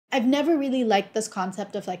I've never really liked this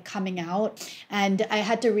concept of like coming out, and I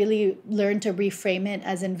had to really learn to reframe it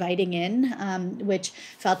as inviting in, which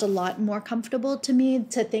felt a lot more comfortable to me,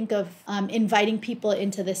 to think of inviting people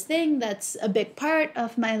into this thing that's a big part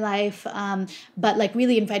of my life, but like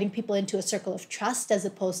really inviting people into a circle of trust as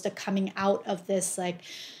opposed to coming out of this like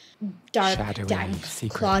dark, shadowy, dank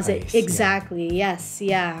secret closet. place. Exactly. Yeah. Yes.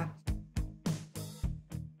 Yeah.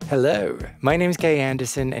 Hello, my name's Kay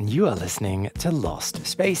Anderson, and you are listening to Lost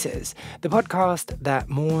Spaces, the podcast that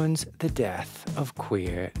mourns the death of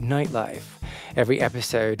queer nightlife. Every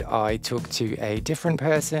episode, I talk to a different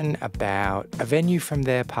person about a venue from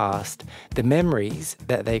their past, the memories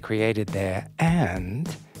that they created there,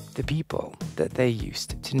 and the people that they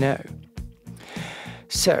used to know.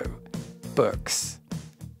 So, books.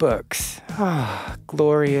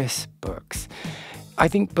 Glorious books. I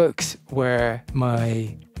think books were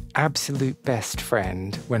my absolute best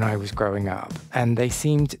friend when I was growing up, and they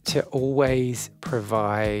seemed to always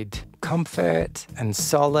provide comfort and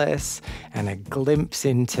solace and a glimpse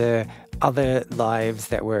into other lives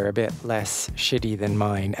that were a bit less shitty than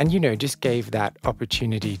mine, and just gave that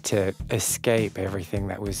opportunity to escape everything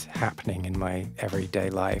that was happening in my everyday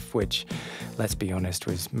life, which, let's be honest,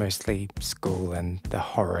 was mostly school and the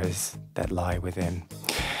horrors that lie within.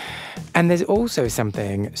 And there's also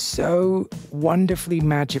something so wonderfully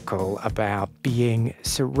magical about being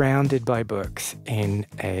surrounded by books in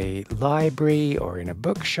a library or in a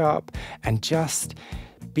bookshop, and just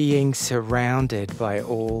being surrounded by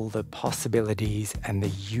all the possibilities and the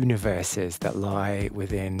universes that lie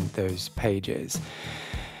within those pages.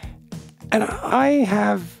 And I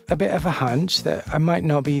have a bit of a hunch that I might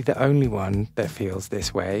not be the only one that feels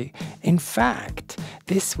this way. In fact,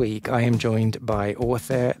 this week I am joined by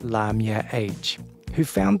author Lamya H, who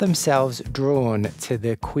found themselves drawn to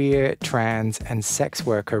the queer, trans, and sex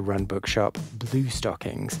worker-run bookshop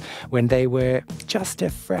Bluestockings when they were just a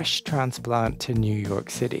fresh transplant to New York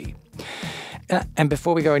City. And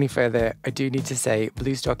before we go any further, I do need to say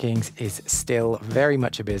Bluestockings is still very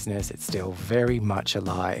much a business. It's still very much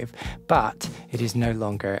alive, but it is no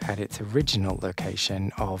longer at its original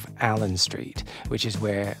location of Allen Street, which is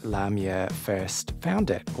where Lamya first found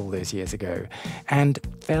it all those years ago and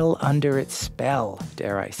fell under its spell,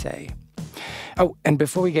 dare I say. Oh, and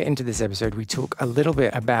before we get into this episode, we talk a little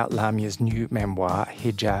bit about Lamya's new memoir,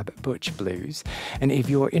 Hijab Butch Blues. And if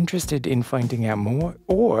you're interested in finding out more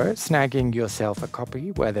or snagging yourself a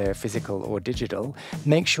copy, whether physical or digital,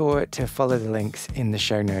 make sure to follow the links in the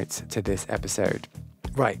show notes to this episode.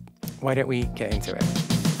 Right, why don't we get into it?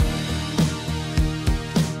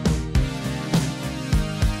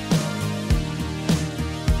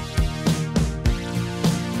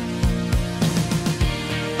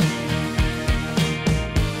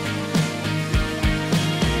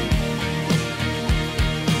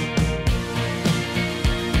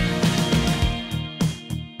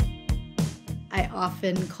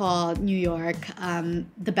 Often call New York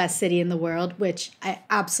the best city in the world, which I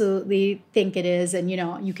absolutely think it is. And,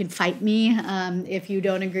 you can fight me if you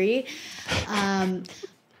don't agree.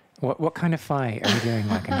 What kind of fight? Are we doing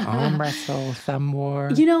like an arm wrestle, thumb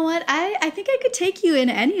war? You know what? I think I could take you in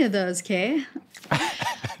any of those, Kay.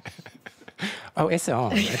 Oh, it's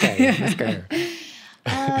on. Okay, let's go.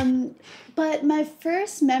 But my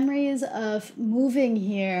first memories of moving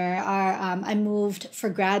here are I moved for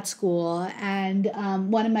grad school, and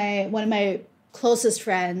one of my closest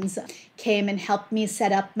friends came and helped me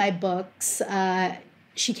set up my books.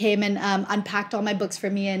 She came and unpacked all my books for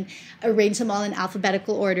me and arranged them all in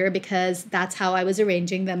alphabetical order, because that's how I was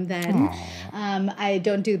arranging them then. I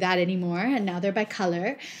don't do that anymore, and now they're by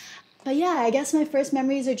color. But yeah, I guess my first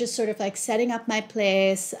memories are just sort of like setting up my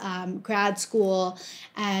place, grad school,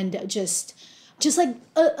 and just like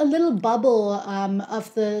a little bubble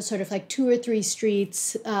of the sort of like 2 or 3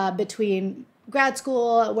 streets between grad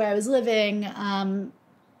school, where I was living. And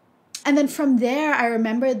then from there, I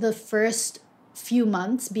remember the first few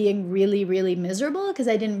months being really, really miserable, because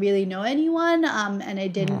I didn't really know anyone, and I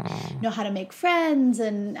didn't know how to make friends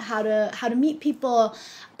and how to meet people.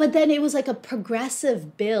 But then it was like a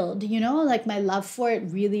progressive build, like my love for it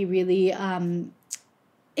really, really,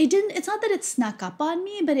 it's not that it snuck up on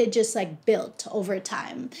me, but it just like built over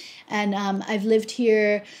time. And I've lived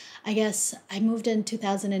here, I guess I moved in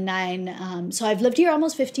 2009. So I've lived here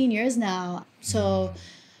almost 15 years now. So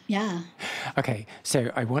yeah. Okay,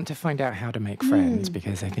 so I want to find out how to make friends,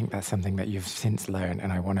 because I think that's something that you've since learned,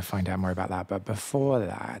 and I want to find out more about that. But before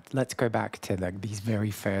that, let's go back to like these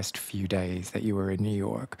very first few days that you were in New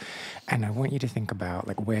York, and I want you to think about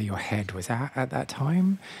like where your head was at that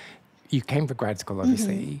time. You came for grad school,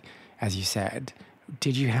 obviously, as you said.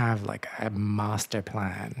 did you have like a master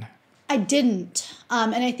plan? I didn't.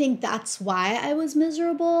 And I think that's why I was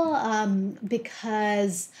miserable,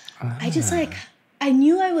 because I just like, I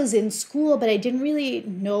knew I was in school, but I didn't really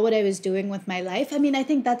know what I was doing with my life. I mean, I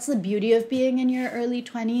think that's the beauty of being in your early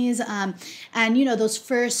 20s. And, you know, those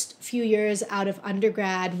first few years out of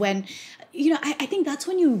undergrad when, you know, I think that's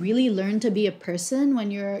when you really learn to be a person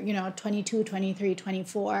when you're, you know, 22, 23,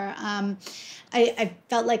 24. I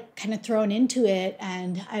felt like kind of thrown into it,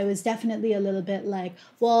 and I was definitely a little bit like,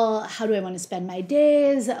 well, how do I want to spend my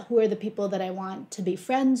days? Who are the people that I want to be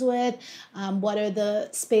friends with? What are the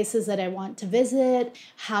spaces that I want to visit?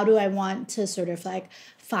 How do I want to sort of like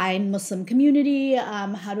find Muslim community?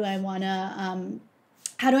 How do I want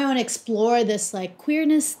to explore this like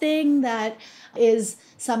queerness thing that is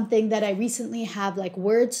something that I recently have like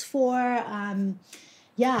words for?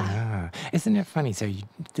 Yeah. Isn't it funny? So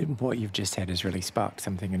what you've just said has really sparked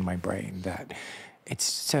something in my brain, that it's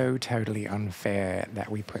so totally unfair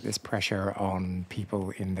that we put this pressure on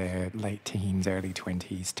people in their late teens, early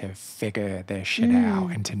 20s to figure their shit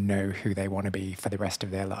out and to know who they want to be for the rest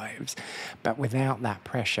of their lives. But without that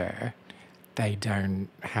pressure, they don't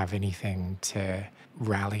have anything to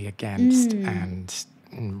rally against and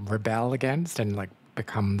rebel against and like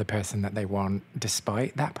become the person that they want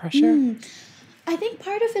despite that pressure. I think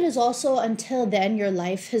part of it is also until then your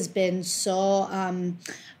life has been so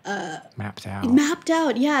Mapped out. mapped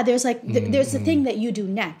out. Yeah, there's like there's the thing that you do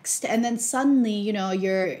next, and then suddenly, you know,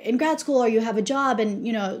 you're in grad school or you have a job, and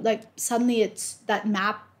you know, like suddenly it's that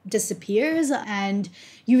map disappears, and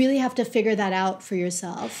you really have to figure that out for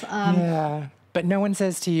yourself. Yeah. But no one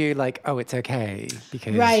says to you, like, oh, it's okay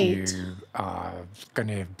because Right. you are going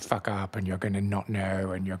to fuck up and you're going to not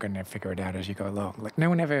know and you're going to figure it out as you go along. Like, no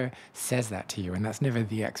one ever says that to you, and that's never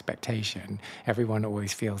the expectation. Everyone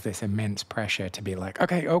always feels this immense pressure to be like,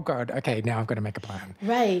 okay, oh God, okay, now I've got to make a plan.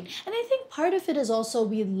 Right. And I think part of it is also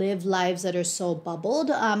we live lives that are so bubbled.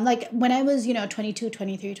 Like when I was, you know, 22,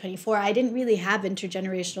 23, 24, I didn't really have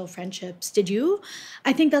intergenerational friendships. Did you?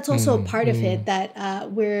 I think that's also part of it, that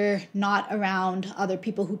we're not around other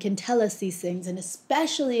people who can tell us these things. And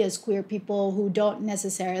especially as queer people who don't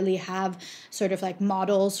necessarily have sort of like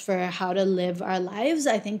models for how to live our lives,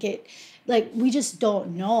 I think it, like, we just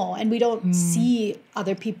don't know, and we don't see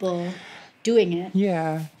other people doing it.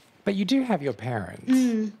 Yeah. But you do have your parents.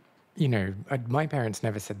 You know, my parents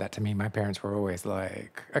never said that to me. My parents were always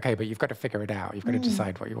like, okay, but you've got to figure it out. You've got to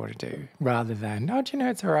decide what you want to do. Rather than, oh, do you know,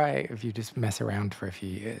 it's all right if you just mess around for a few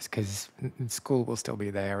years because school will still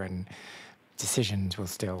be there and decisions will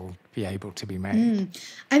still be able to be made.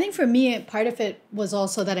 I think for me, part of it was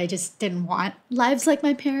also that I just didn't want lives like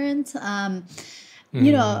my parents.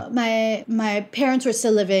 You know, my parents were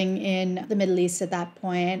still living in the Middle East at that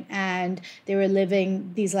point, and they were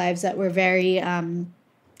living these lives that were very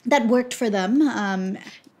that worked for them.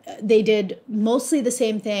 They did mostly the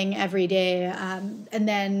same thing every day, and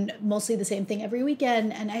then mostly the same thing every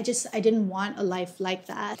weekend. And I didn't want a life like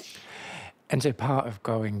that. And so part of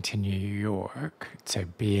going to New York, so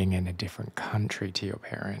being in a different country to your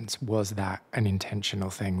parents, was that an intentional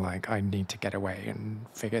thing? Like, I need to get away and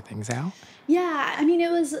figure things out? Yeah, I mean,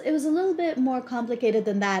 it was a little bit more complicated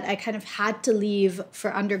than that. I kind of had to leave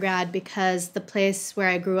for undergrad because the place where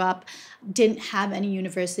I grew up didn't have any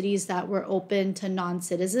universities that were open to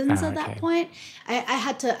non-citizens at that point. I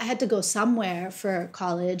had to go somewhere for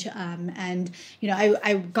college, and you know,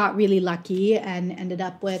 I got really lucky and ended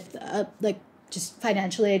up with like just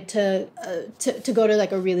financial aid to go to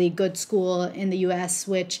like a really good school in the U.S.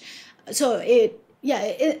 Which, so it. Yeah,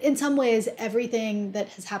 in some ways, everything that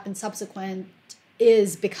has happened subsequent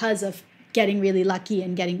is because of getting really lucky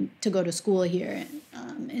and getting to go to school here,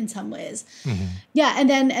 in some ways. Yeah, and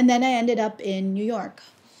then I ended up in New York.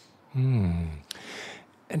 And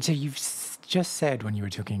so you've just said when you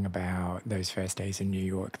were talking about those first days in New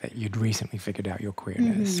York that you'd recently figured out your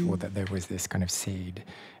queerness, or that there was this kind of seed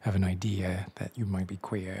of an idea that you might be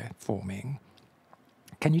queer forming.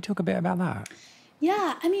 Can you talk a bit about that?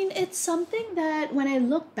 Yeah, I mean, it's something that when I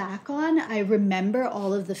look back on, I remember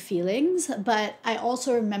all of the feelings, but I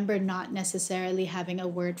also remember not necessarily having a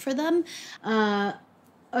word for them.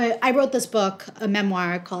 I wrote this book, a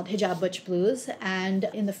memoir called Hijab Butch Blues, and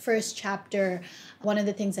in the first chapter, one of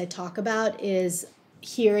the things I talk about is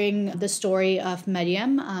hearing the story of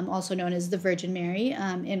Maryam, also known as the Virgin Mary,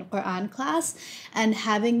 in Quran class, and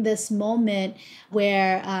having this moment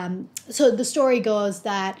where, so the story goes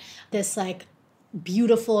that this like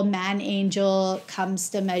beautiful man angel comes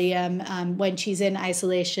to Maryam when she's in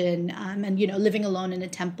isolation, and you know, living alone in a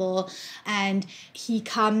temple, and he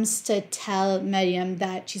comes to tell Maryam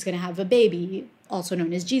that she's going to have a baby also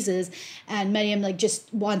known as Jesus. And Maryam like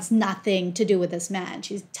just wants nothing to do with this man.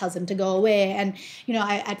 She tells him to go away. And, you know,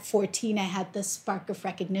 at 14, I had this spark of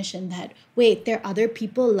recognition that, wait, there are other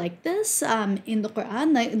people like this in the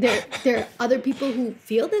Quran. Like there are other people who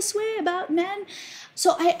feel this way about men.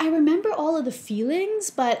 So I remember all of the feelings,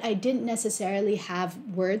 but I didn't necessarily have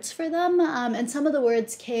words for them. And some of the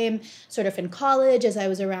words came sort of in college as I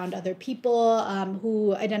was around other people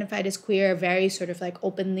who identified as queer very sort of like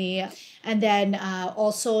openly. And then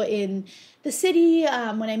also in the city,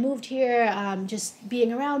 when I moved here, just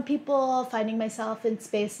being around people, finding myself in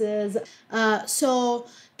spaces. So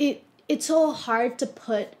it's so hard to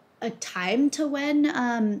put a time to when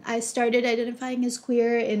I started identifying as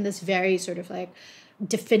queer in this very sort of like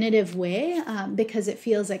definitive way, because it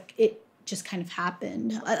feels like it just kind of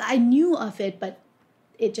happened. I knew of it, but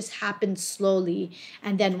it just happened slowly.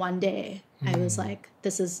 And then one day I was like,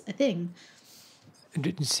 this is a thing.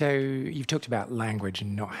 So you've talked about language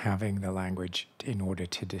and not having the language in order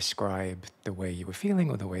to describe the way you were feeling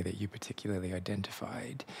or the way that you particularly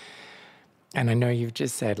identified. And I know you've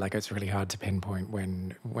just said, like, it's really hard to pinpoint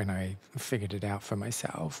when I figured it out for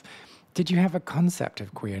myself. Did you have a concept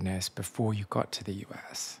of queerness before you got to the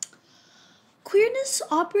US? Queerness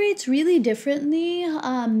operates really differently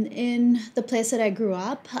in the place that I grew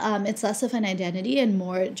up. It's less of an identity and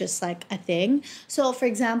more just like a thing. So, for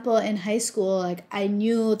example, in high school, like I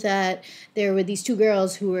knew that there were these two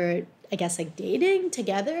girls who were, I guess, like dating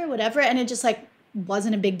together, whatever, and it just like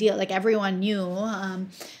wasn't a big deal. Like everyone knew,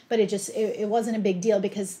 but it wasn't a big deal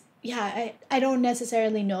because, yeah, I don't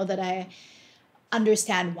necessarily know that I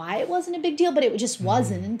understand why it wasn't a big deal, but it just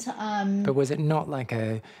wasn't. But was it not like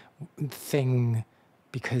a thing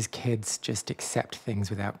because kids just accept things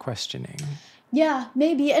without questioning? Yeah,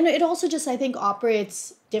 maybe. And it also just, I think,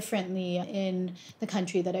 operates differently in the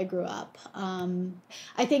country that I grew up.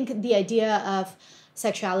 I think the idea of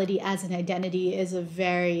sexuality as an identity is a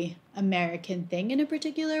very American thing in a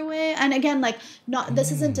particular way. And again, like, not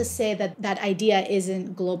this isn't to say that that idea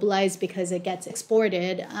isn't globalized because it gets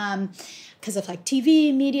exported because of like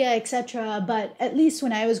TV, media, etc. But at least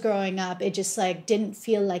when I was growing up, it just like didn't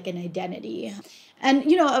feel like an identity. And,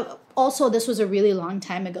 you know, also this was a really long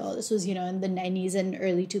time ago. This was, you know, in the 90s and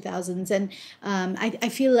early 2000s. And I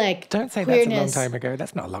feel like Don't say queerness... that's a long time ago.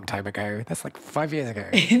 That's not a long time ago. That's like 5 years ago.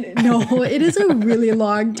 No, it is a really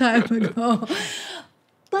long time ago.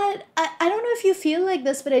 But I don't know if you feel like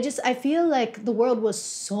this, but I feel like the world was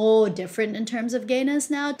so different in terms of gayness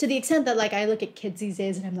now, to the extent that like I look at kids these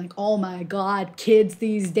days and I'm like, oh my God, kids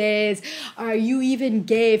these days, are you even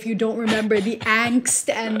gay if you don't remember the angst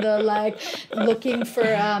and the like looking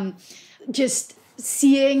for just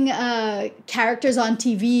seeing characters on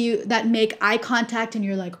TV that make eye contact and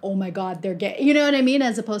you're like, oh my God, they're gay. You know what I mean?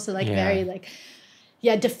 As opposed to like very like...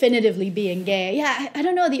 Yeah, definitively being gay. Yeah, I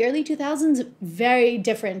don't know. The early 2000s, very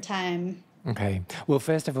different time. Okay. Well,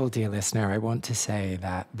 first of all, dear listener, I want to say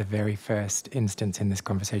that the very first instance in this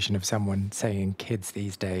conversation of someone saying kids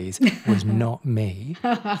these days was not me.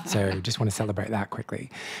 So just want to celebrate that quickly.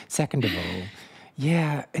 Second of all,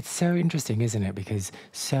 yeah, it's so interesting, isn't it? Because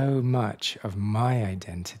so much of my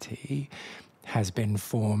identity has been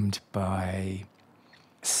formed by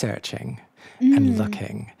searching and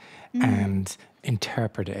looking and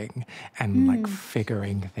interpreting and like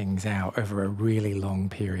figuring things out over a really long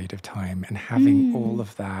period of time and having all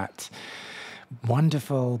of that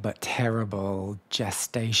wonderful but terrible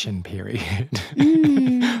gestation period.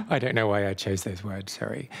 I don't know why I chose those words,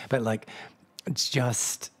 sorry. But like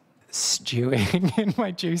just stewing in my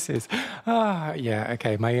juices. Yeah,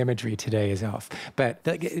 okay, my imagery today is off. But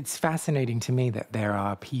it's fascinating to me that there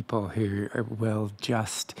are people who will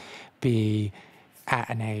just be at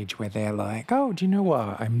an age where they're like, oh, do you know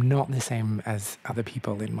what? I'm not the same as other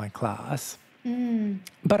people in my class.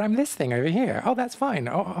 But I'm this thing over here. Oh, that's fine.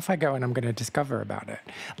 Oh, off I go and I'm going to discover about it.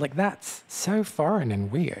 Like, that's so foreign and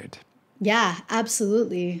weird. Yeah,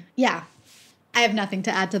 absolutely. Yeah. I have nothing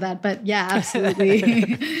to add to that, but yeah,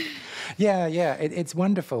 absolutely. Yeah. It's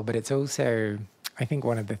wonderful, but it's also... I think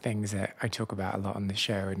one of the things that I talk about a lot on the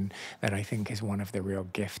show and that I think is one of the real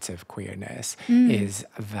gifts of queerness is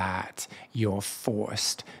that you're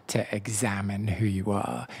forced to examine who you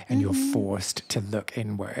are and you're forced to look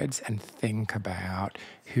inwards and think about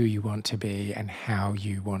who you want to be and how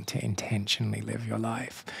you want to intentionally live your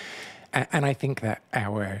life. And I think that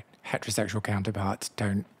our heterosexual counterparts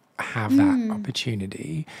don't have that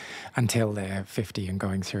opportunity until they're 50 and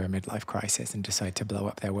going through a midlife crisis and decide to blow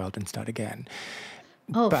up their world and start again.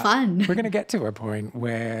 Oh, but fun. We're going to get to a point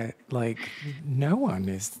where, like, no one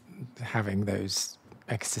is having those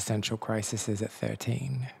existential crises at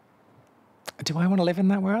 13. Do I want to live in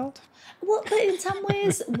that world? Well, but in some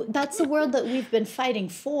ways, that's the world that we've been fighting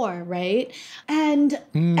for, right? And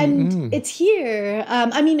it's here.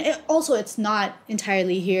 I mean, also it's not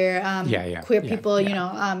entirely here. Queer people,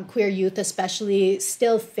 queer youth especially,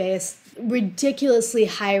 still face ridiculously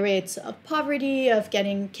high rates of poverty, of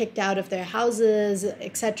getting kicked out of their houses,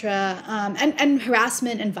 etc., and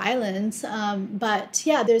harassment and violence. But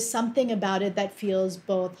yeah, there's something about it that feels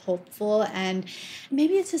both hopeful, and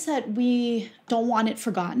maybe it's just that we don't want it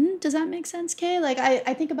forgotten. Does that make sense, Kay? Like,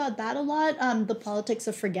 I think about that a lot, the politics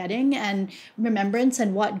of forgetting and remembrance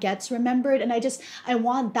and what gets remembered. And I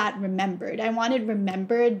want that remembered. I want it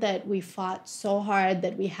remembered that we fought so hard,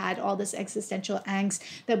 that we had all this existential angst,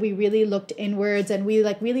 that we really looked inwards and we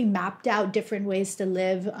like really mapped out different ways to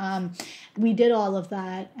live. We did all of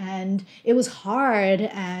that and it was hard,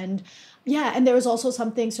 and yeah, and there was also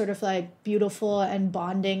something sort of like beautiful and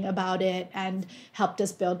bonding about it and helped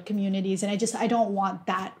us build communities. And I don't want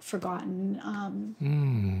that forgotten.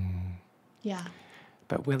 Yeah.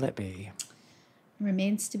 But will it be?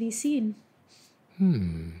 Remains to be seen.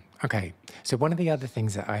 Okay. So one of the other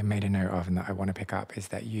things that I made a note of and that I want to pick up is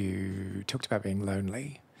that you talked about being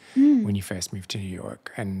lonely when you first moved to New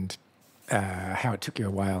York, and how it took you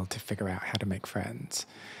a while to figure out how to make friends.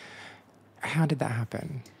 How did that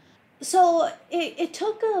happen? So it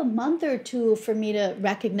took a month or two for me to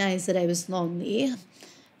recognize that I was lonely.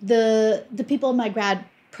 The people in my grad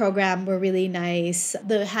program were really nice.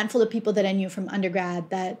 The handful of people that I knew from undergrad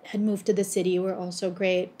that had moved to the city were also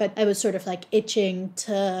great. But I was sort of like itching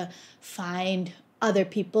to find other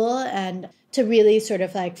people and to really sort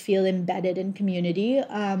of like feel embedded in community.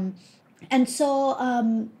 And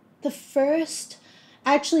so the first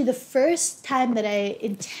time that I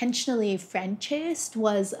intentionally friend chased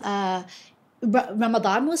was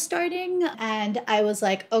Ramadan was starting, and I was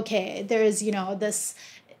like, okay, there's, this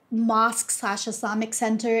mosque/Islamic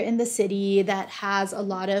center in the city that has a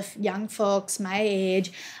lot of young folks my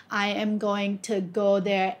age. I am going to go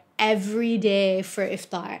there every day for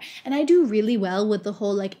iftar. And I do really well with the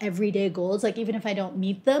whole like everyday goals, like even if I don't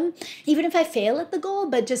meet them, even if I fail at the goal,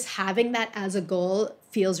 but just having that as a goal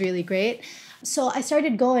feels really great. So I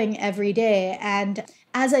started going every day, and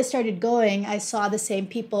as I started going, I saw the same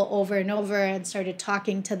people over and over and started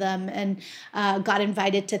talking to them and got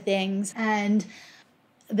invited to things. And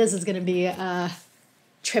this is going to be a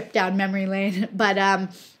trip down memory lane,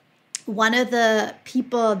 but one of the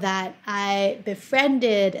people that I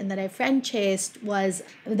befriended and that I friend chased was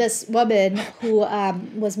this woman who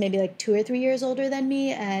was maybe like 2 or 3 years older than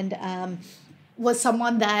me, and was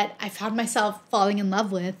someone that I found myself falling in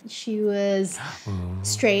love with. She was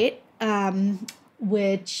straight,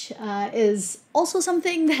 which is also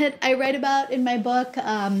something that I write about in my book.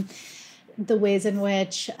 The ways in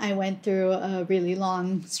which I went through a really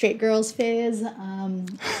long straight girls phase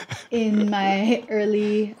in my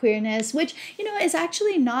early queerness, which, is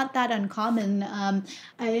actually not that uncommon.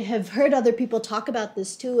 I have heard other people talk about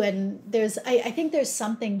this too, and I think there's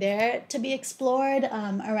something there to be explored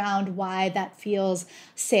around why that feels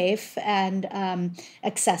safe and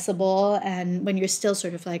accessible, and when you're still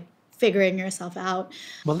sort of like figuring yourself out.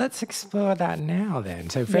 Well, let's explore that now then.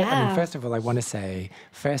 So first of all, I want to say,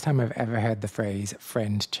 first time I've ever heard the phrase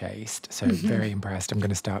friend chased. So very impressed. I'm going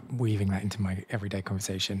to start weaving that into my everyday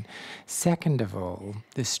conversation. Second of all,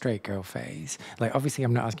 the straight girl phase. Like, obviously,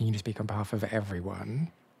 I'm not asking you to speak on behalf of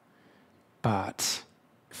everyone, but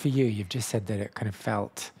for you, you've just said that it kind of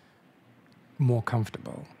felt more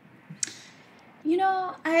comfortable.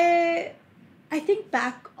 I think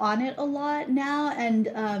back on it a lot now,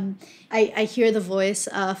 and I hear the voice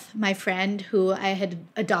of my friend who I had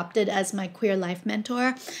adopted as my queer life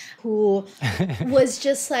mentor, who was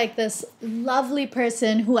just like this lovely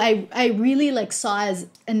person who I really like saw as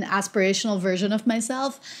an aspirational version of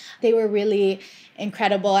myself. They were really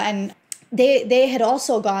incredible, and they had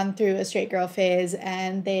also gone through a straight girl phase,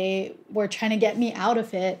 and they were trying to get me out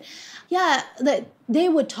of it. Yeah, that they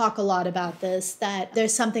would talk a lot about this, that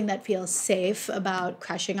there's something that feels safe about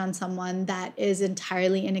crushing on someone that is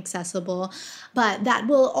entirely inaccessible, but that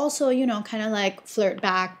will also, kind of like flirt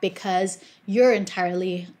back because you're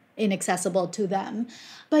entirely inaccessible to them.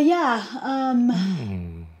 But yeah,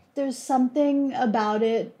 there's something about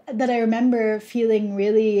it that I remember feeling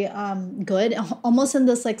really good, almost in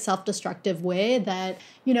this like self-destructive way, that,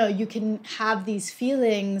 you can have these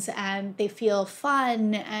feelings and they feel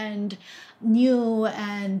fun and new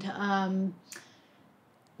and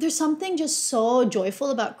there's something just so joyful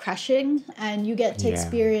about crushing, and you get to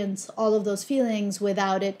experience all of those feelings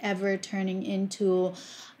without it ever turning into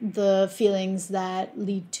the feelings that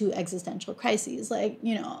lead to existential crises. Like,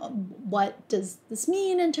 you know, what does this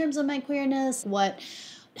mean in terms of my queerness? What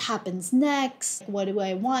happens next? What do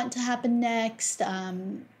I want to happen next?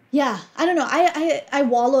 Yeah, I don't know. I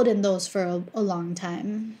wallowed in those for a long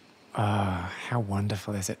time. Ah, how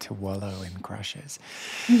wonderful is it to wallow in crushes?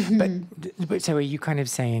 Mm-hmm. But so are you kind of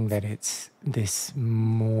saying that it's this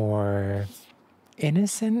more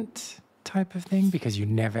innocent type of thing because you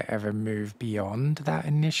never ever move beyond that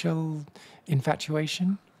initial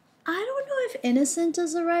infatuation? I don't know if innocent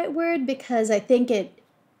is the right word, because I think it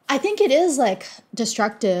is like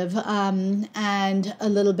destructive, and a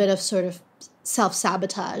little bit of sort of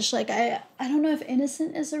self-sabotage. Like I don't know if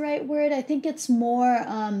innocent is the right word. I think it's more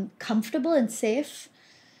comfortable and safe.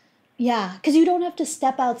 Yeah, because you don't have to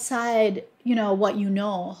step outside, you know, what you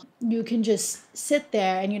know. You can just sit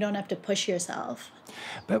there and you don't have to push yourself.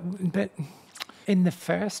 But in the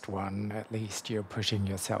first one, at least, you're pushing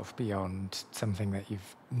yourself beyond something that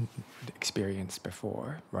you've experienced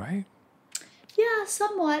before, right? Yeah,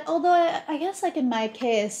 somewhat. Although I guess like in my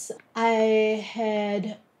case, I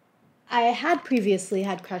had previously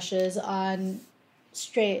had crushes on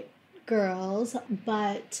straight girls,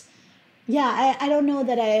 but yeah, I don't know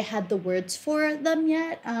that I had the words for them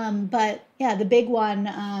yet. But yeah, the big one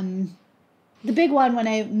when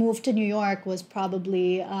I moved to New York was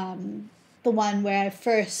probably the one where I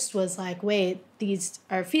first was like, wait, these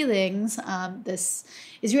are feelings. This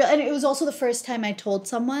is real. And it was also the first time I told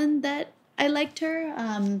someone that I liked her.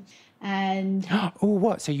 And Oh,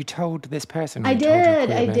 what? So you told this person, or I you told your did,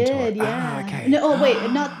 queer I mentor? did, Ah, yeah. okay. No, oh wait,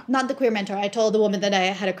 not the queer mentor. I told the woman that I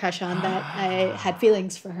had a crush on that I had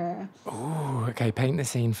feelings for her. Oh, okay. Paint the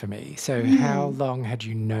scene for me. So, how long had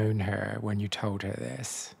you known her when you told her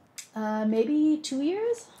this? Maybe 2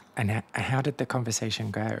 years. And how did the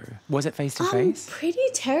conversation go? Was it face to face? Pretty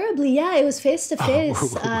terribly. Yeah, it was face to face. Oh,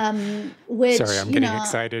 sorry, Which I'm you getting know,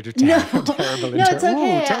 excited. no, Terrible no, it's Ooh,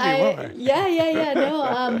 okay. tell me why. Yeah. No,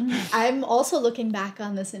 I'm also looking back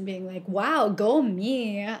on this and being like, wow, go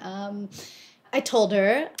me. I told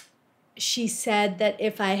her. She said that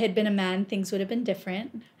if I had been a man, things would have been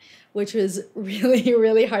different, which was really,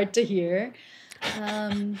 really hard to hear.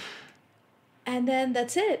 Um, and then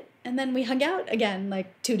that's it. And then we hung out again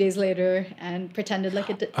like 2 days later and pretended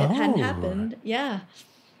like it hadn't Oh, happened. Yeah.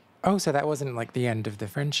 oh, so that wasn't like the end of the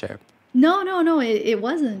friendship. No, it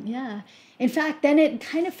wasn't. Yeah. In fact, then it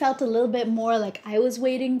kind of felt a little bit more like I was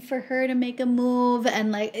waiting for her to make a move.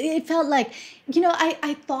 And like, it felt like,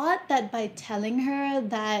 I thought that by telling her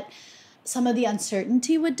that some of the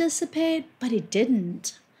uncertainty would dissipate, but it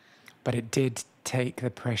didn't. But it did take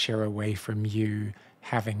the pressure away from you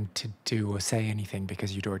having to do or say anything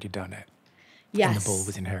because you'd already done it, and the ball was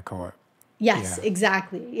Yes. in her court. Yes, Yeah.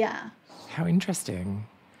 exactly. Yeah. How interesting.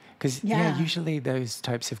 Because, yeah, Yeah. usually those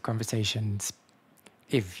types of conversations,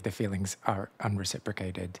 if the feelings are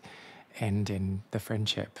unreciprocated, end in the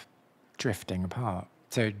friendship drifting apart.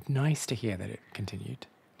 So nice to hear that it continued.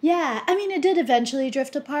 Yeah. I mean, it did eventually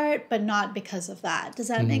drift apart, but not because of that. Does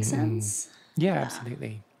that make Mm. sense? Yeah, Yeah.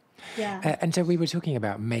 absolutely. Yeah. And so we were talking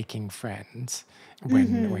about making friends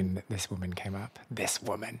Mm-hmm. when this woman came up. This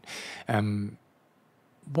woman. Um,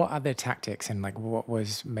 what other tactics and like what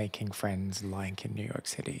was making friends like in New York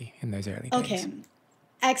City in those early days? Okay.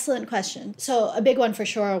 Excellent question. So a big one for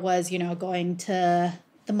sure was, going to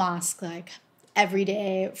the mosque like every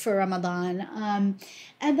day for Ramadan.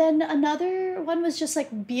 And then another one was just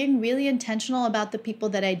like being really intentional about the people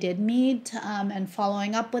that I did meet, and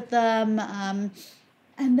following up with them.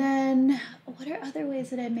 And then, what are other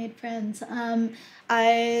ways that I made friends?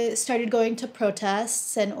 I started going to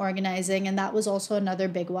protests and organizing, and that was also another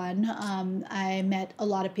big one. I met a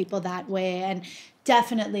lot of people that way, and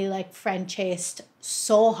definitely like friend chased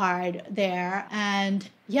so hard there. And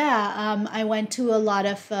yeah, I went to a lot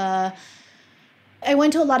of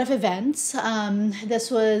events.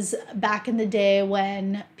 This was back in the day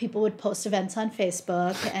when people would post events on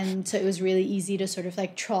Facebook. And so it was really easy to sort of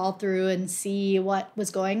like trawl through and see what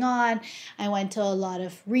was going on. I went to a lot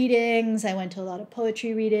of readings. I went to a lot of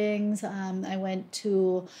poetry readings. I went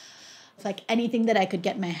to like anything that I could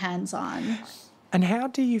get my hands on. And how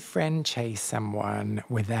do you friend chase someone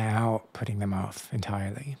without putting them off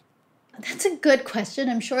entirely? That's a good question.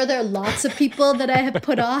 I'm sure there are lots of people that I have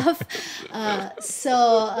put off.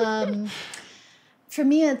 So for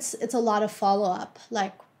me, it's a lot of follow up.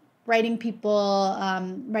 Like, writing people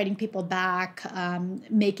back,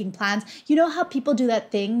 making plans. You know how people do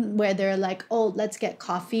that thing where they're like, oh, let's get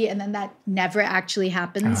coffee, and then that never actually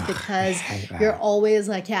happens Oh, because I hate you're that. always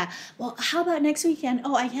like, yeah, well, how about next weekend?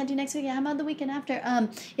 Oh, I can't do next weekend. How about the weekend after?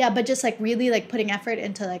 Yeah, but just like really like putting effort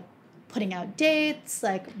into like putting out dates,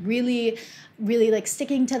 like really, really like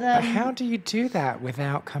sticking to But how them. do you do that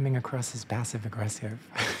without coming across as passive aggressive?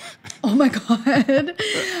 Oh my God.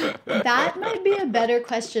 That might be a better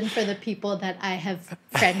question for the people that I have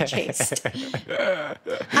friend chased.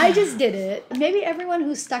 I just did it. Maybe everyone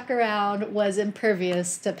who stuck around was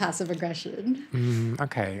impervious to passive aggression.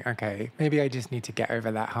 Okay. Maybe I just need to get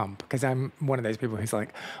over that hump because I'm one of those people who's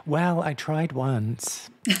like, well, I tried once.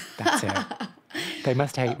 That's it. They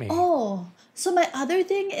must hate me. Oh, so my other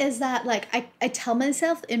thing is that like I tell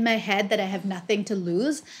myself in my head that I have nothing to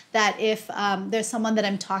lose, that if there's someone that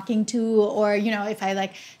I'm talking to, or you know, if I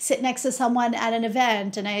like sit next to someone at an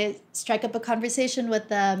event and I strike up a conversation with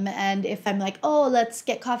them, and if I'm like, oh, let's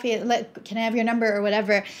get coffee, can I have your number or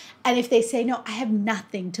whatever, and if they say no, I have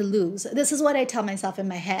nothing to lose. This is what I tell myself in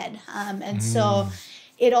my head, and so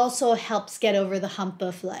it also helps get over the hump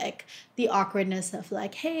of like the awkwardness of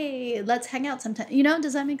like, hey, let's hang out sometime. You know,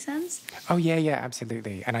 does that make sense? Oh, yeah,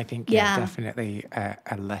 absolutely. And I think, Yeah. definitely a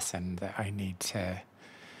lesson that I need to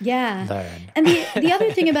Yeah. learn. And the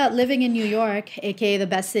other thing about living in New York, aka the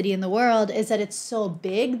best city in the world, is that it's so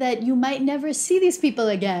big that you might never see these people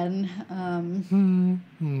again.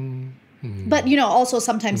 But you know, also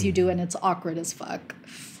sometimes you do, and it's awkward as fuck.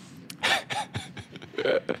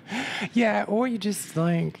 Yeah, or you just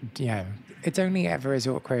like, it's only ever as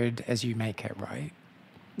awkward as you make it, right?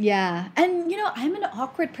 Yeah. And, you know, I'm an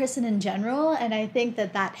awkward person in general. And I think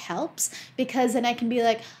that that helps because then I can be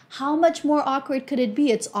like, how much more awkward could it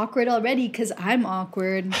be? It's awkward already because I'm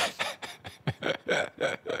awkward.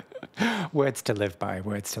 Words to live by,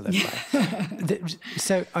 words to live by.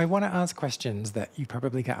 So I want to ask questions that you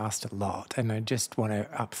probably get asked a lot. And I just want to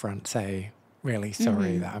upfront say, really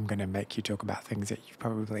sorry that I'm going to make you talk about things that you've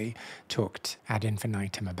probably talked ad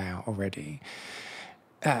infinitum about already.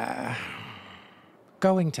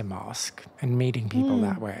 Going to mosque and meeting people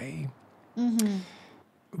that way,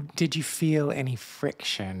 did you feel any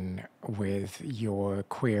friction with your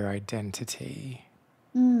queer identity?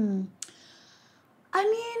 I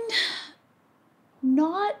mean,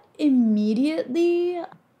 not immediately,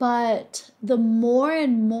 but the more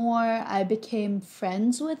and more I became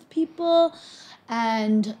friends with people,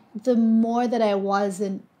 and the more that I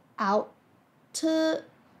wasn't out to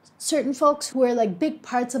certain folks who were like big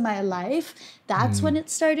parts of my life, that's when it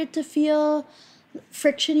started to feel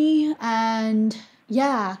frictiony. And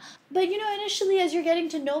yeah, but you know, initially as you're getting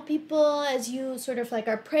to know people, as you sort of like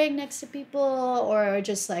are praying next to people or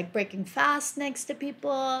just like breaking fast next to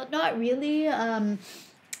people, not really.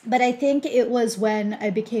 But I think it was when I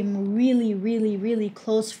became really, really, really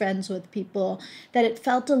close friends with people that it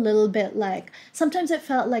felt a little bit like, sometimes it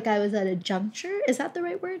felt like I was at a juncture. Is that the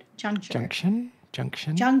right word? Juncture.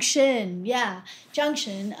 Junction, yeah,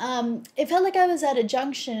 junction. It felt like I was at a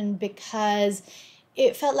junction because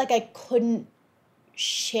it felt like I couldn't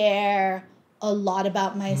share a lot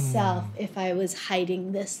about myself if I was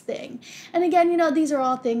hiding this thing. And again, you know, these are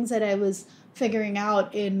all things that I was figuring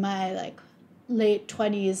out in my like late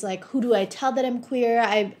 20s, like who do I tell that I'm queer?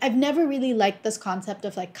 I've never really liked this concept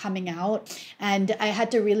of like coming out, and I had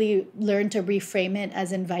to really learn to reframe it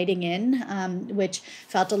as inviting in, which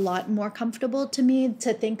felt a lot more comfortable to me,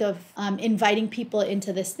 to think of inviting people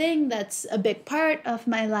into this thing that's a big part of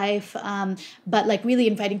my life, but like really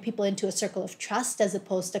inviting people into a circle of trust as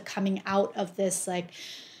opposed to coming out of this like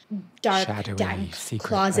dark, Shadowy, dank secret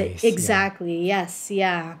closet. place. Exactly. Yeah. Yes.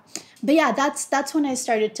 Yeah. But yeah, that's when I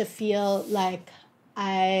started to feel like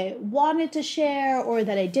I wanted to share or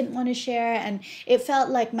that I didn't want to share, and it felt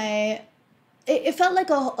like it felt like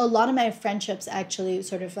a lot of my friendships actually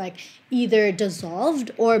sort of like either dissolved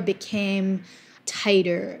or became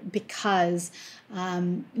tighter because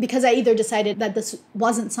I either decided that this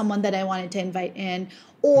wasn't someone that I wanted to invite in,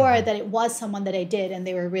 or that it was someone that I did and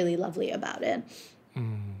they were really lovely about it.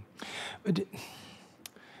 But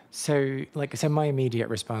so my immediate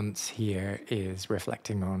response here is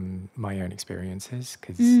reflecting on my own experiences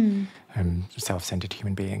because I'm a self-centered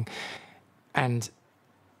human being. And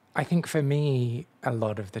I think for me, a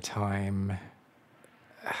lot of the time,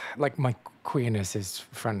 like my queerness is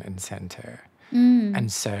front and center.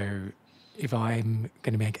 And so if I'm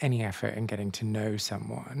going to make any effort in getting to know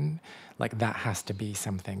someone, like that has to be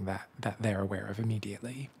something that they're aware of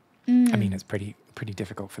immediately. I mean, it's pretty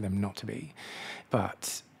difficult for them not to be.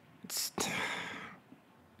 But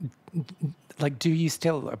like, do you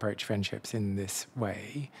still approach friendships in this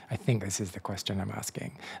way? I think this is the question I'm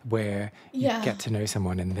asking, where you Yeah. get to know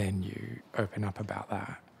someone and then you open up about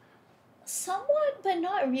that. Somewhat, but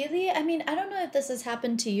not really. I mean, I don't know if this has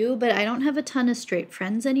happened to you, but I don't have a ton of straight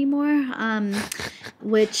friends anymore.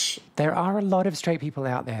 Which There are a lot of straight people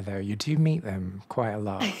out there, though. You do meet them quite a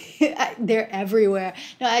lot. they're everywhere.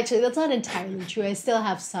 No, actually, that's not entirely true. I still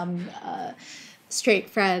have some straight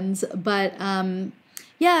friends, but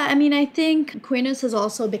yeah, I mean, I think queerness has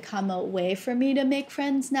also become a way for me to make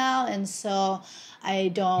friends now, and so I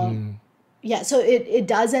don't. Yeah, so it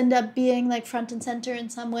does end up being like front and center in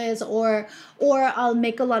some ways, or I'll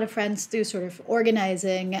make a lot of friends through sort of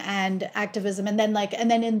organizing and activism, and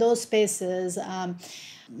then in those spaces,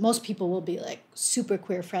 most people will be like super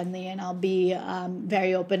queer friendly, and I'll be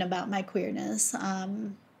very open about my queerness.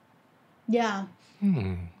 Yeah.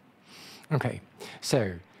 Okay,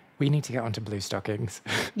 so we need to get onto Bluestockings.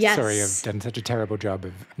 Yes. Sorry, I've done such a terrible job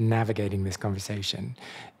of navigating this conversation.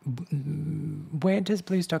 Where does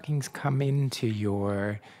Bluestockings come into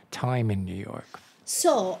your time in New York?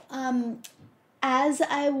 So, as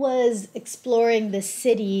I was exploring the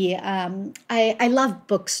city, I love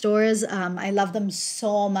bookstores. I love them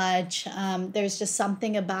so much. There's just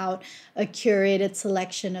something about a curated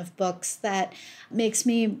selection of books that makes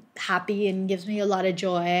me happy and gives me a lot of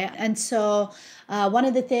joy. And so, one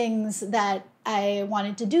of the things that I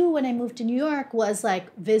wanted to do when I moved to New York was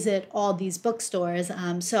like visit all these bookstores.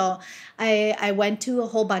 So I went to a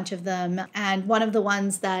whole bunch of them. And one of the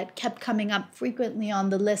ones that kept coming up frequently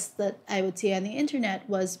on the list that I would see on the internet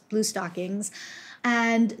was Bluestockings.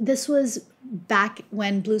 And this was back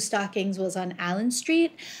when Bluestockings was on Allen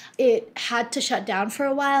Street. It had to shut down for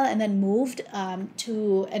a while and then moved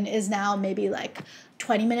to and is now maybe like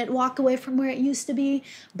 20-minute walk away from where it used to be.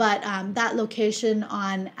 But that location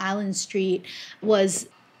on Allen Street was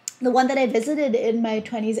the one that I visited in my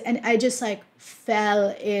 20s, and I just like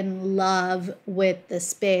fell in love with the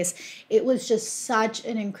space. It was just such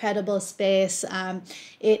an incredible space.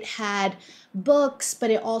 It had books,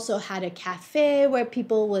 but it also had a cafe where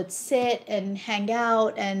people would sit and hang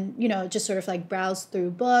out and, you know, just sort of like browse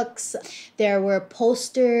through books. There were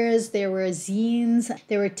posters, there were zines,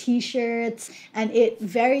 there were t-shirts, and it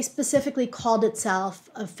very specifically called itself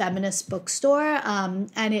a feminist bookstore.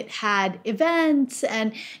 And it had events,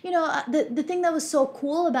 and, you know, the thing that was so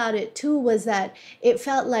cool about it too was that it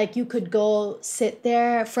felt like you could go sit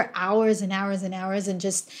there for hours and hours and hours and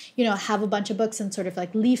just, you know, have a bunch of books and sort of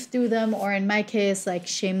like leaf through them, or in my case, like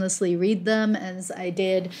shamelessly read them, as I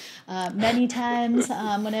did many times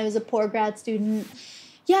when I was a poor grad student.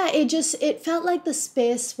 Yeah, it felt like the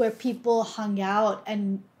space where people hung out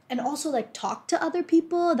and also like talked to other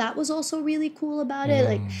people. That was also really cool about it.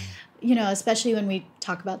 Like, you know, especially when we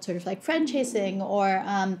talk about sort of like friend chasing or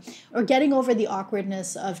getting over the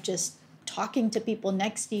awkwardness of just talking to people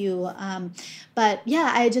next to you. But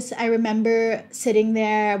yeah, I remember sitting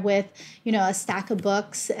there with, you know, a stack of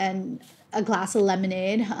books and a glass of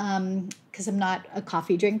lemonade, because I'm not a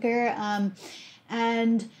coffee drinker,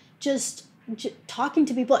 and just talking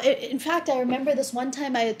to people. In fact, I remember this one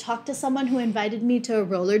time I talked to someone who invited me to a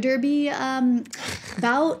roller derby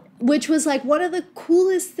bout, which was like one of the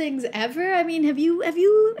coolest things ever. I mean, have you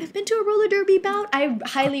been to a roller derby bout? I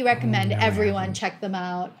highly recommend everyone check them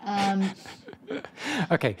out.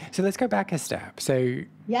 Okay, so let's go back a step. So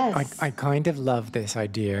Yes. I kind of love this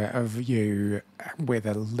idea of you with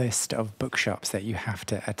a list of bookshops that you have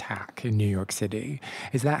to attack in New York City.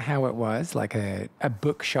 Is that how it was? Like a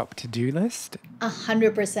bookshop to-do list?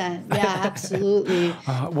 100%. Yeah, absolutely.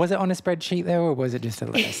 Was it on a spreadsheet though, or was it just a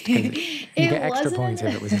list? 'Cause you get extra points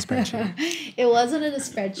if it was a spreadsheet. It wasn't in a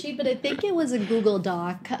spreadsheet, but I think it was a Google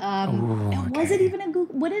Doc. Was it even a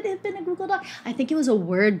Google? Would it have been a Google Doc? I think it was a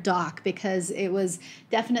Word doc, because it was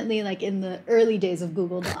definitely like in the early days of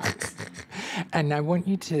Google Docs. And I want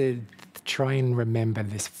you to try and remember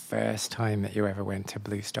this first time that you ever went to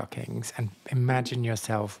Bluestockings and imagine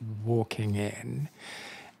yourself walking in,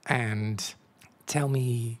 and tell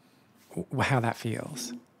me how that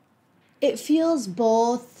feels. It feels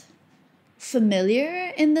both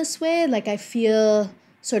familiar in this way, like I feel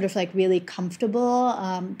sort of like really comfortable,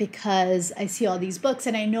 because I see all these books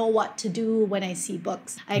and I know what to do when I see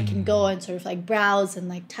books. I can go and sort of like browse and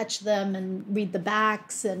like touch them and read the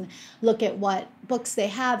backs and look at what books they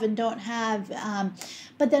have and don't have.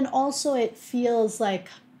 But then also it feels like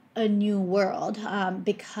a new world,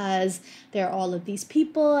 because there are all of these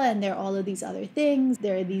people and there are all of these other things.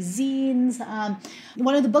 There are these zines.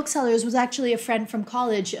 One of the booksellers was actually a friend from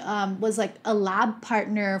college, was like a lab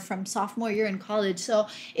partner from sophomore year in college. So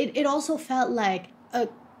it also felt like a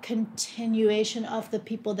continuation of the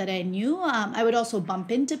people that I knew. I would also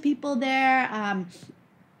bump into people there.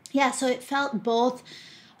 Yeah, so it felt both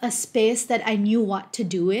a space that I knew what to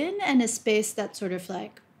do in and a space that sort of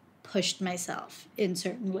like pushed myself in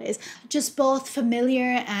certain ways. Just both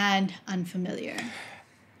familiar and unfamiliar.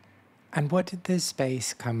 And what did this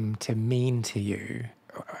space come to mean to you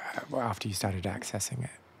after you started accessing it?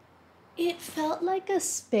 It felt like a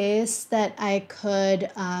space that I could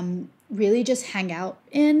really just hang out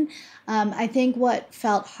in. I think what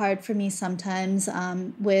felt hard for me sometimes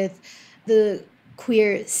with the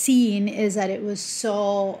queer scene is that it was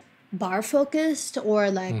so bar focused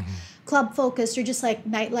or like club focused or just like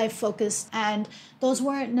nightlife focused, and those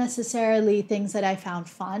weren't necessarily things that I found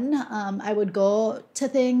fun. I would go to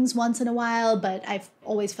things once in a while, but I've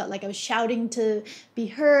always felt like I was shouting to be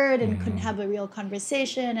heard and couldn't have a real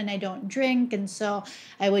conversation, and I don't drink, and so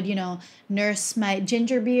I would, you know, nurse my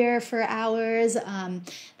ginger beer for hours,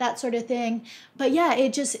 that sort of thing. But yeah,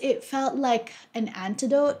 it felt like an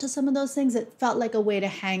antidote to some of those things. It felt like a way to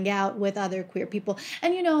hang out with other queer people.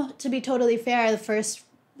 And, you know, to be totally fair, the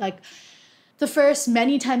first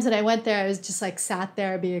many times that I went there, I was just like sat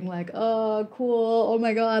there being like, oh, cool. Oh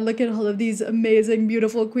my God, look at all of these amazing,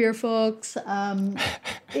 beautiful queer folks.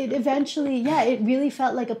 It eventually, yeah, it really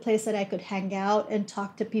felt like a place that I could hang out and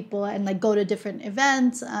talk to people and like go to different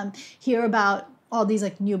events, hear about all these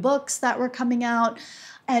like new books that were coming out,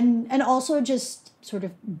 and also just sort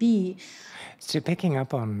of be. So picking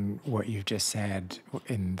up on what you've just said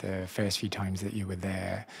in the first few times that you were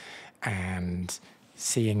there and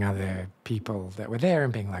seeing other people that were there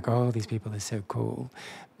and being like, oh, these people are so cool.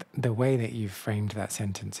 The way that you framed that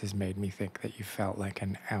sentence has made me think that you felt like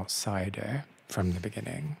an outsider from the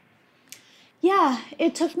beginning. Yeah,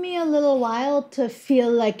 it took me a little while to feel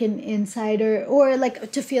like an insider or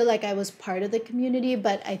like to feel like I was part of the community.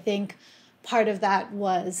 But I think part of that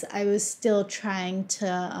was I was still trying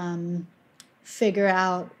to figure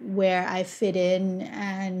out where I fit in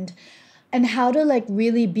and how to like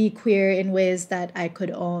really be queer in ways that I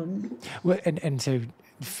could own. Well, and so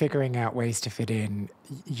figuring out ways to fit in,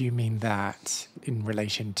 you mean that in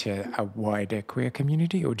relation to a wider queer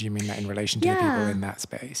community, or do you mean that in relation to the people in that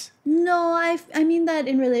space? No, I mean that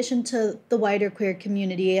in relation to the wider queer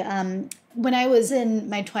community. When I was in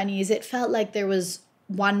my 20s, it felt like there was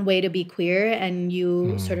one way to be queer and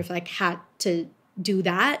you sort of like had to do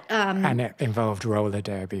that. And it involved roller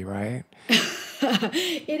derby, right?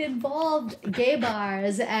 It involved gay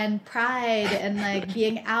bars and pride and like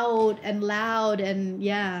being out and loud and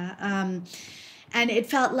and it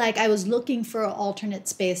felt like I was looking for alternate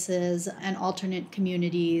spaces and alternate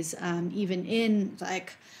communities, even in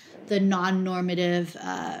like the non-normative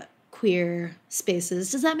queer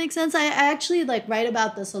spaces. Does that make sense? I actually like write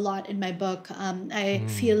about this a lot in my book. I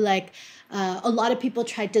feel like a lot of people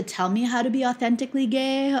tried to tell me how to be authentically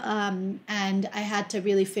gay, and I had to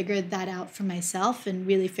really figure that out for myself and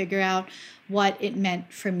really figure out what it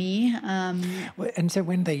meant for me. And so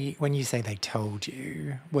when you say they told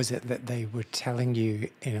you, was it that they were telling you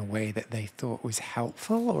in a way that they thought was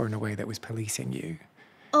helpful or in a way that was policing you?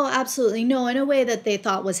 Oh, absolutely. No, in a way that they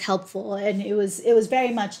thought was helpful. And it was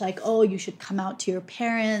very much like, oh, you should come out to your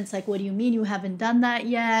parents. Like, what do you mean you haven't done that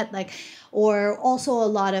yet? Like, or also a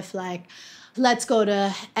lot of like, let's go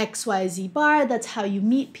to XYZ bar. That's how you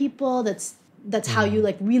meet people. That's how you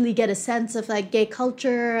like really get a sense of like gay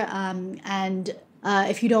culture.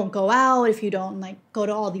 If you don't go out, if you don't like go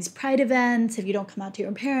to all these pride events, if you don't come out to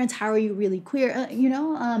your parents, how are you really queer?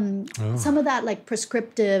 Some of that like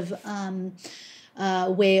prescriptive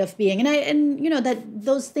way of being, and you know that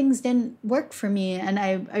those things didn't work for me, and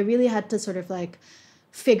I really had to sort of like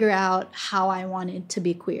figure out how I wanted to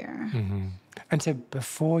be queer. And so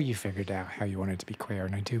before you figured out how you wanted to be queer,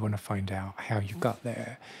 and I do want to find out how you got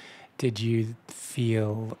there, did you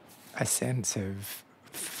feel a sense of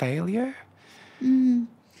failure?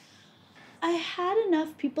 I had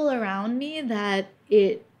enough people around me and I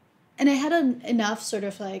had enough sort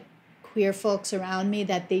of like queer folks around me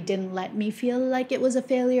that they didn't let me feel like it was a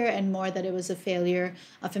failure, and more that it was a failure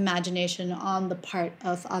of imagination on the part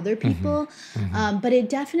of other people. But it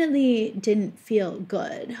definitely didn't feel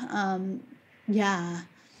good. And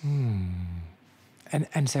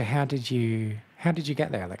so how did you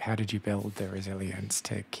get there? Like, how did you build the resilience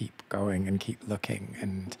to keep going and keep looking,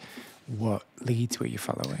 and what leads were you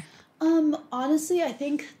following? Honestly, I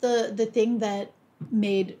think the thing that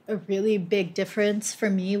made a really big difference for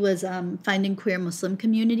me was finding queer Muslim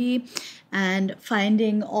community and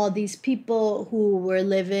finding all these people who were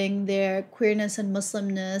living their queerness and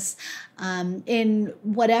Muslimness in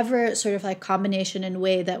whatever sort of like combination and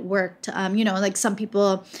way that worked. Like some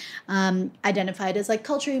people identified as like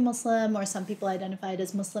culturally Muslim, or some people identified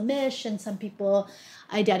as Muslimish, and some people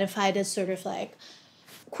identified as sort of like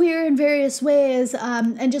queer in various ways,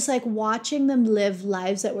 and just like watching them live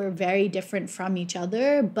lives that were very different from each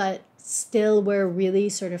other but still were really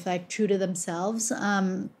sort of like true to themselves.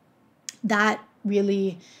 That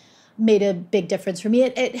really made a big difference for me.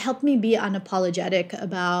 It helped me be unapologetic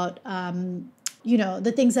about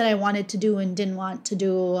the things that I wanted to do and didn't want to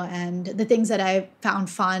do, and the things that I found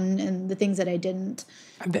fun and the things that I didn't.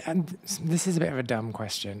 And this is a bit of a dumb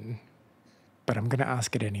question, but I'm going to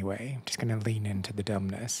ask it anyway. I'm just going to lean into the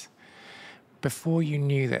dumbness. Before you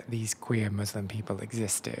knew that these queer Muslim people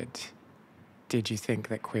existed, did you think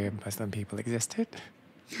that queer Muslim people existed?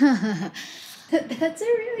 That's a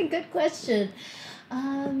really good question.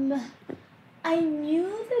 I knew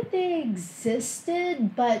that they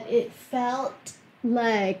existed, but it felt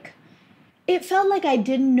like I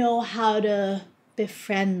didn't know how to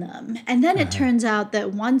befriend them. And then it turns out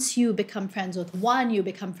that once you become friends with one, you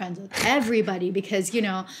become friends with everybody, because,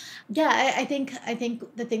 I think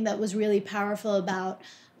the thing that was really powerful about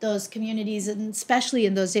those communities, and especially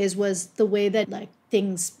in those days, was the way that like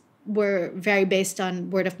things were very based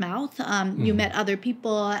on word of mouth. You met other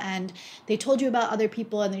people and they told you about other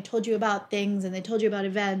people, and they told you about things, and they told you about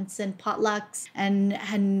events and potlucks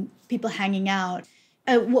and people hanging out.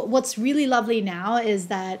 What's really lovely now is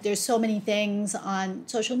that there's so many things on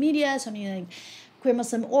social media, so many like queer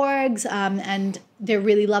Muslim orgs, and they're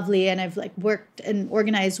really lovely, and I've like worked and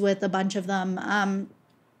organized with a bunch of them.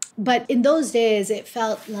 But in those days, it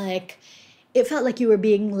felt like you were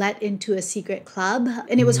being let into a secret club,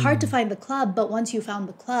 and it was hard to find the club, but once you found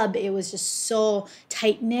the club, it was just so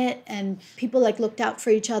tight-knit, and people like looked out for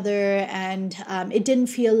each other, and it didn't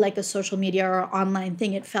feel like a social media or online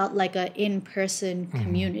thing. It felt like an in-person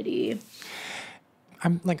community.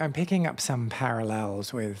 I'm picking up some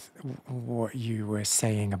parallels with what you were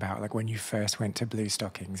saying about like when you first went to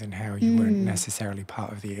Bluestockings and how you weren't necessarily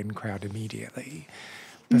part of the in crowd immediately.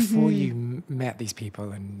 Before you met these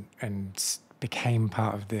people and became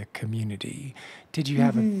part of the community, did you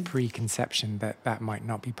have a preconception that might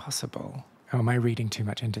not be possible? Or am I reading too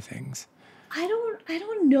much into things? I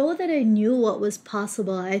don't know that I knew what was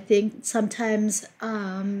possible. I think sometimes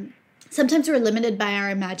we're limited by our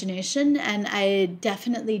imagination, and I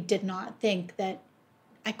definitely did not think that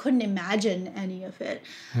I couldn't imagine any of it.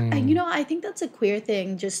 And, I think that's a queer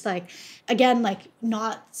thing, just like, again, like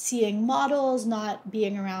not seeing models, not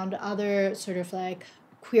being around other sort of like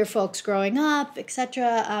queer folks growing up,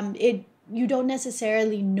 etc. You don't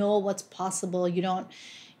necessarily know what's possible. You don't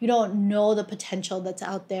know the potential that's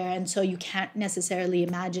out there, and so you can't necessarily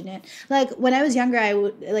imagine it. Like when I was younger, I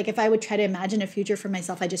would like if I would try to imagine a future for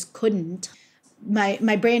myself, I just couldn't.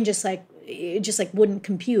 My brain just wouldn't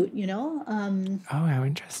compute, Oh, how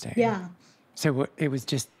interesting. Yeah. So it was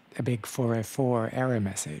just a big 404 error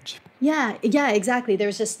message. Yeah, exactly. There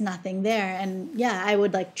was just nothing there. And yeah, I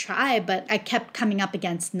would like try, but I kept coming up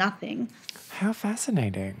against nothing. How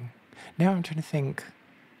fascinating. Now I'm trying to think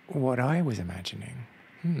what I was imagining.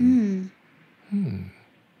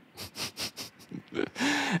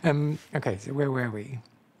 Okay, so where were we?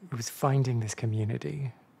 It was finding this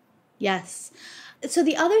community. Yes. So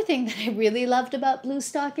the other thing that I really loved about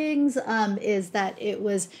Bluestockings is that it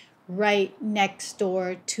was right next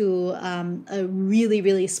door to a really,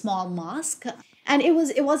 really small mosque. And it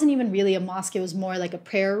wasn't even really a mosque. It was more like a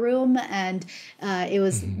prayer room, and it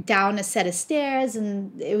was down a set of stairs,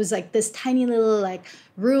 and it was like this tiny little like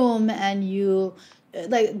room, and you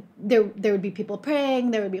like there would be people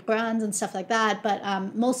praying, there would be Qurans and stuff like that, but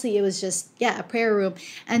mostly it was just a prayer room.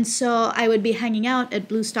 And so I would be hanging out at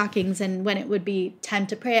Bluestockings, and when it would be time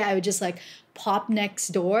to pray, I would just like pop next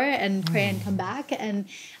door and pray and come back. And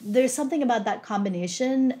there's something about that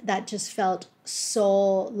combination that just felt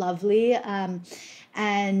so lovely. And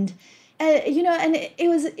it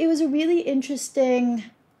was a really interesting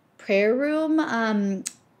prayer room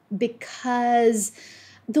because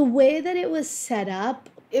the way that it was set up,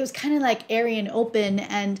 it was kind of like airy and open.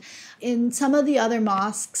 And in some of the other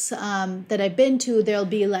mosques that I've been to, there'll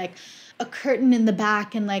be like a curtain in the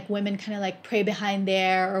back, and like women kind of like pray behind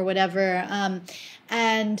there or whatever.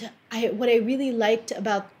 And what I really liked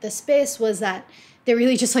about the space was that there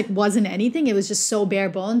really just like wasn't anything. It was just so bare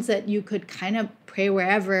bones that you could kind of pray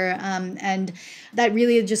wherever. And that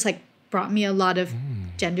really just like brought me a lot of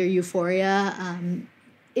gender euphoria.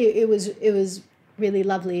 It was really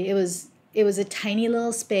lovely. It was a tiny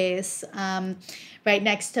little space right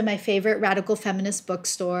next to my favorite radical feminist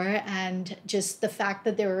bookstore, and just the fact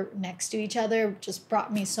that they were next to each other just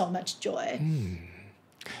brought me so much joy.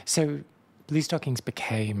 So Bluestockings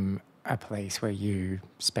became a place where you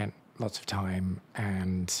spent lots of time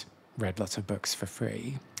and read lots of books for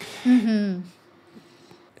free. Mm-hmm.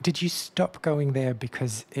 Did you stop going there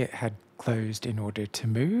because it had closed in order to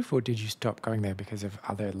move, or did you stop going there because of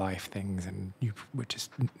other life things and you were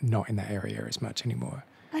just not in that area as much anymore?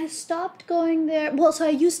 I stopped going there. Well, so I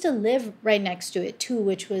used to live right next to it too,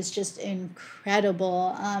 which was just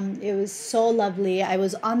incredible. It was so lovely. I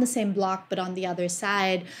was on the same block, but on the other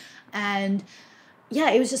side. And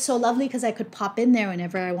yeah, it was just so lovely because I could pop in there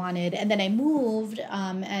whenever I wanted. And then I moved,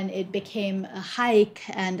 and it became a hike,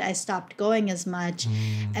 and I stopped going as much.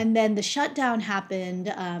 And then the shutdown happened,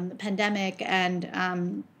 the pandemic,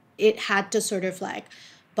 and it had to sort of like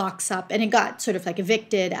box up, and it got sort of like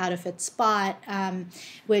evicted out of its spot,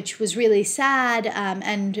 which was really sad.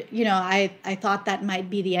 And, you know, I thought that might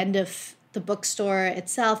be the end of the bookstore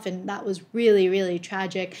itself, and that was really, really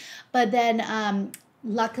tragic. But then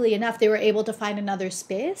luckily enough, they were able to find another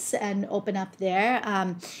space and open up there.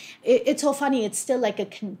 It's so funny. It's still like a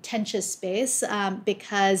contentious space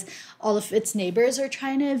because all of its neighbors are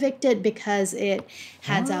trying to evict it because it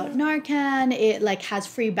hands out Narcan. It like has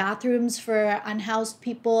free bathrooms for unhoused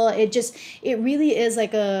people. It really is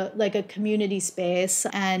like a community space.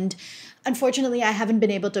 And unfortunately, I haven't been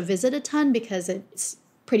able to visit a ton because it's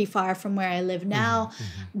pretty far from where I live now.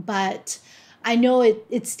 But I know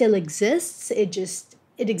it still exists.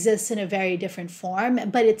 It exists in a very different form,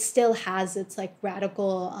 but it still has its like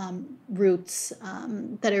radical roots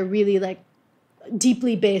that are really like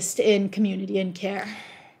deeply based in community and care.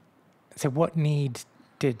 So what need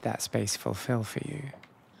did that space fulfill for you?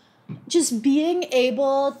 Just being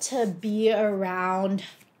able to be around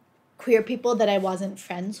queer people that I wasn't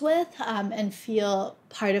friends with, and feel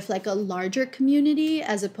part of like a larger community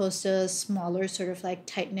as opposed to a smaller sort of like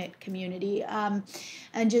tight-knit community, and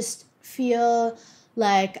just feel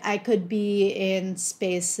like I could be in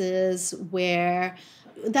spaces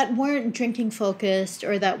that weren't drinking focused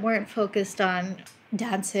or that weren't focused on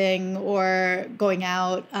dancing or going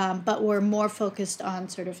out, but were more focused on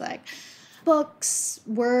sort of like books,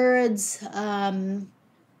 words,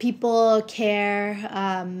 people, care.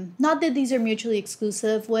 Not that these are mutually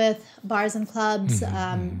exclusive with bars and clubs.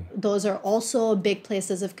 Those are also big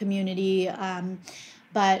places of community.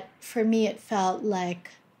 But for me, it felt like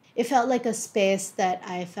a space that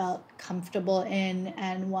I felt comfortable in,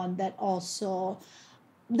 and one that also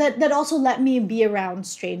let me be around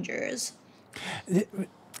strangers.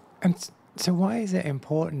 And so why is it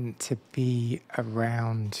important to be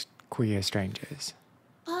around queer strangers?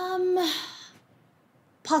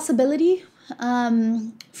 Possibility,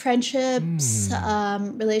 friendships,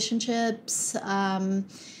 relationships, and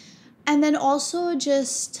then also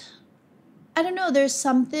just, I don't know, there's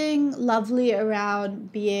something lovely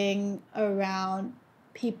around being around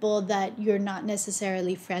people that you're not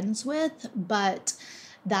necessarily friends with, but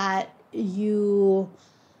that you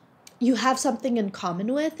have something in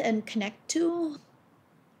common with and connect to.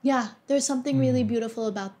 Yeah, there's something really beautiful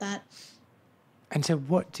about that. And so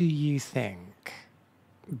what do you think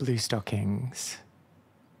Bluestockings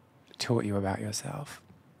taught you about yourself?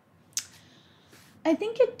 I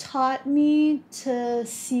think it taught me to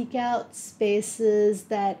seek out spaces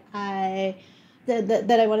that I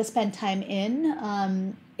want to spend time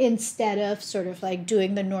in, instead of sort of like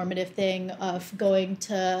doing the normative thing of going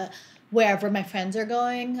to wherever my friends are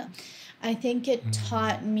going. I think it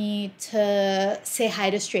taught me to say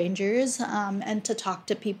hi to strangers, and to talk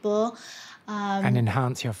to people. And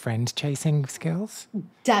enhance your friend chasing skills?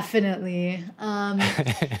 Definitely.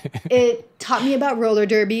 It taught me about roller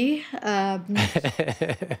derby. Yeah.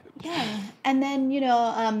 And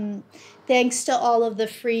then, thanks to all of the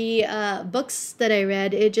free books that I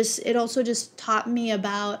read, it also just taught me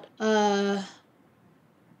about,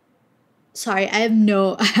 sorry, I don't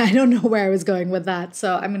know where I was going with that,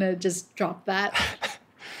 so I'm going to just drop that.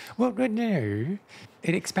 Well, no.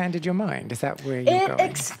 It expanded your mind. Is that where you're going? It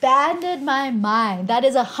expanded my mind. That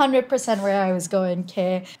is 100% where I was going,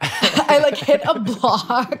 Kay. I like hit a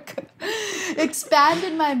block.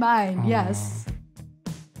 Expanded my mind, yes.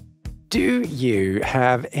 Do you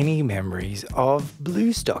have any memories of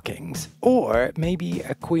Bluestockings, or maybe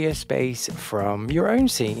a queer space from your own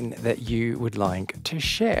scene that you would like to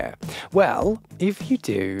share? Well, if you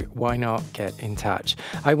do, why not get in touch?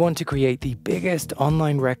 I want to create the biggest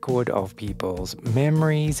online record of people's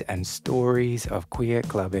memories and stories of queer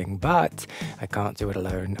clubbing, but I can't do it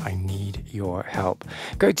alone. I need your help.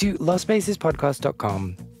 Go to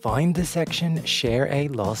lostspacesPodcast.com. Find the section Share a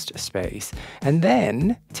Lost Space, and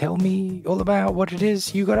then tell me all about what it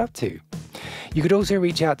is you got up to. You could also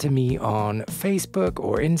reach out to me on Facebook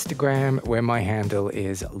or Instagram, where my handle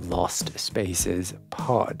is Lost Spaces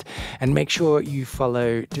Pod. And make sure you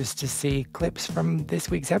follow just to see clips from this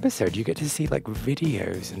week's episode. You get to see like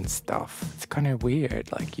videos and stuff. It's kind of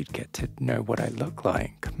weird, like you'd get to know what I look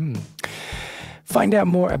like. Find out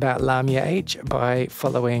more about Lamya H by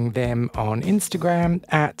following them on Instagram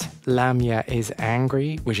at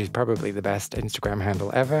 @LamyaIsAngry, which is probably the best Instagram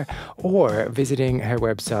handle ever, or visiting her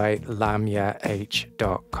website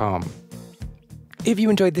lamyah.com. If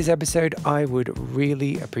you enjoyed this episode, I would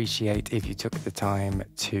really appreciate if you took the time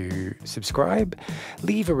to subscribe,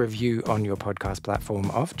 leave a review on your podcast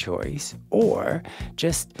platform of choice, or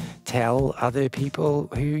just tell other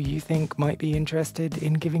people who you think might be interested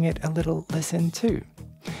in giving it a little listen too.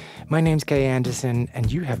 My name's Kay Anderson,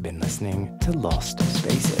 and you have been listening to Lost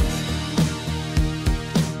Spaces.